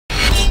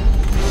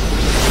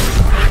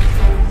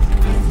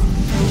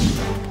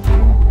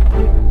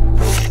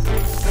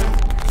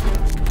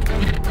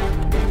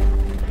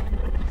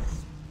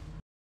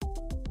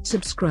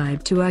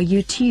subscribe to our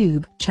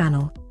YouTube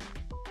channel,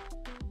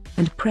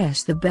 and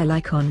press the bell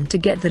icon to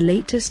get the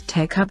latest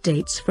tech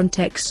updates from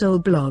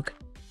TechSole Blog.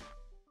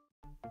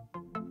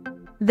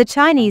 The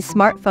Chinese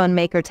smartphone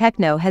maker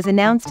Tecno has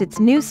announced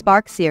its new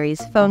Spark series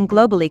phone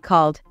globally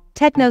called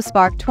Tecno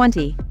Spark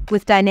 20,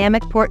 with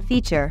dynamic port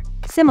feature,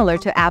 similar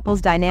to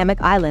Apple's dynamic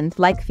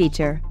island-like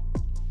feature.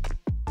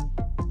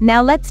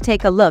 Now let's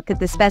take a look at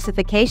the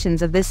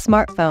specifications of this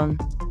smartphone.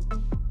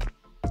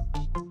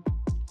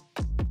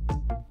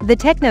 The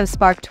Tecno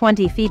Spark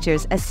 20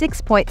 features a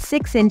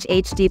 6.6-inch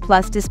HD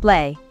Plus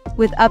display,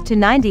 with up to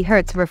 90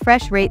 Hz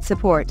refresh rate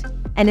support,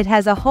 and it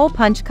has a hole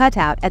punch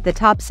cutout at the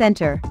top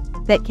center,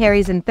 that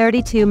carries an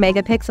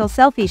 32-megapixel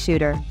selfie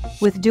shooter,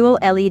 with dual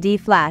LED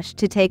flash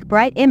to take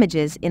bright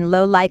images in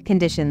low light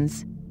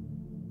conditions.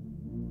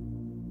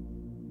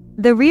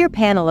 The rear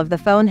panel of the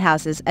phone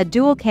houses a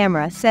dual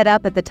camera set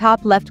up at the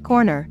top left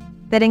corner,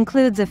 that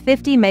includes a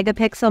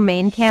 50-megapixel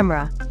main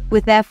camera,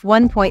 with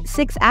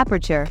f1.6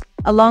 aperture,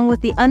 along with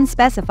the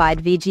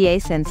unspecified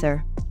VGA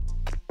sensor.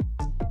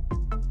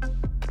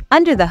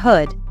 Under the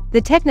hood,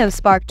 the Tecno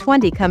Spark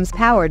 20 comes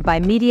powered by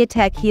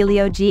MediaTek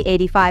Helio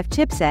G85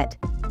 chipset,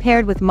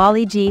 paired with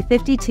Mali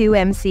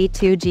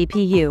G52MC2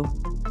 GPU.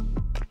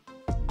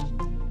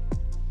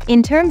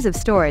 In terms of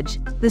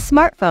storage, the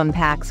smartphone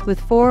packs with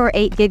 4 or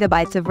 8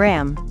 GB of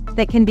RAM,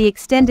 that can be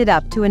extended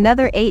up to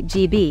another 8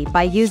 GB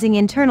by using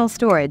internal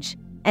storage,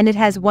 and it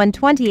has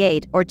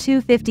 128 or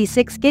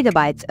 256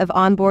 GB of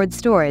onboard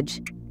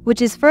storage,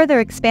 which is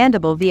further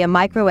expandable via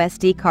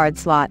microSD card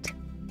slot.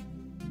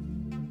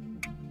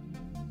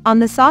 On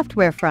the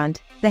software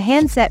front, the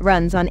handset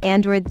runs on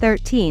Android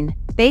 13,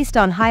 based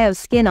on Hyo's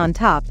skin on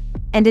top,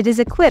 and it is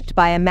equipped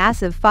by a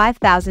massive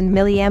 5000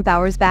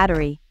 mAh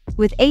battery,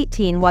 with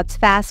 18 watts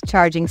fast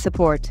charging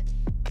support.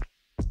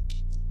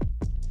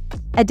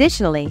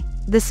 Additionally,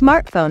 the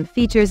smartphone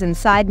features an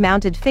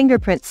side-mounted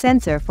fingerprint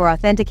sensor for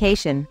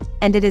authentication,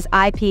 and it is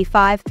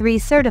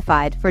IP53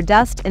 certified for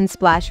dust and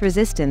splash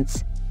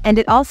resistance, and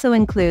it also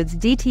includes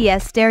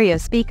DTS stereo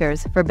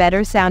speakers for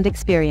better sound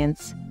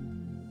experience.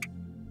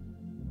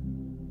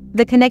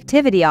 The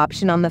connectivity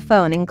option on the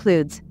phone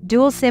includes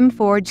dual SIM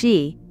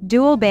 4G,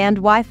 dual band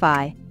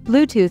Wi-Fi,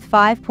 Bluetooth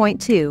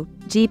 5.2,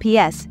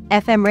 GPS,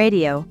 FM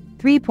radio,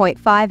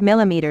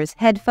 3.5mm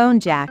headphone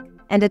jack,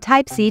 and a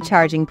Type-C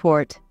charging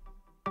port.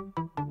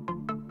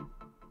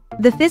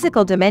 The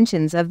physical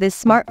dimensions of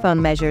this smartphone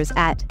measures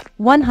at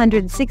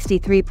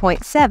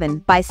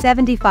 163.7 by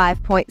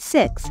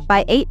 75.6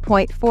 by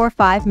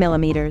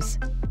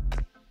 8.45mm.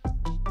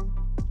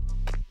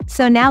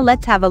 So now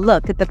let's have a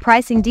look at the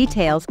pricing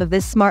details of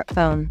this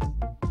smartphone.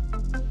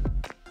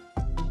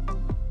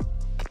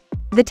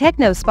 The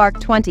Tecno Spark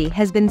 20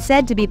 has been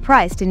said to be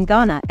priced in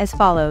Ghana as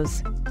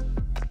follows.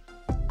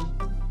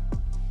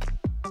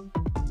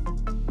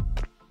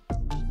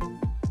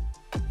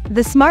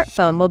 The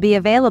smartphone will be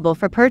available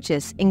for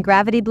purchase in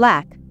Gravity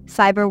Black,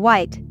 Cyber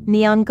White,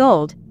 Neon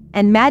Gold,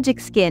 and Magic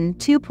Skin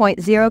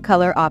 2.0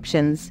 color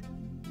options.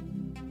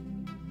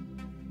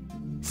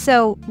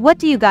 So, what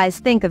do you guys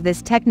think of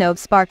this Tecno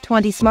Spark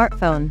 20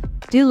 smartphone?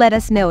 Do let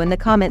us know in the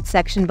comments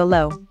section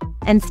below.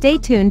 And stay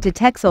tuned to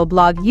TechSole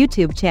Blog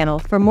YouTube channel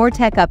for more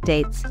tech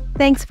updates.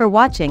 Thanks for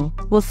watching,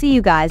 we'll see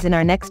you guys in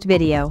our next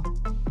video.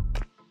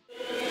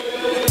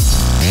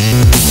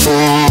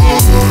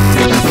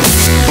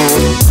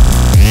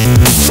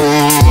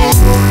 Oh,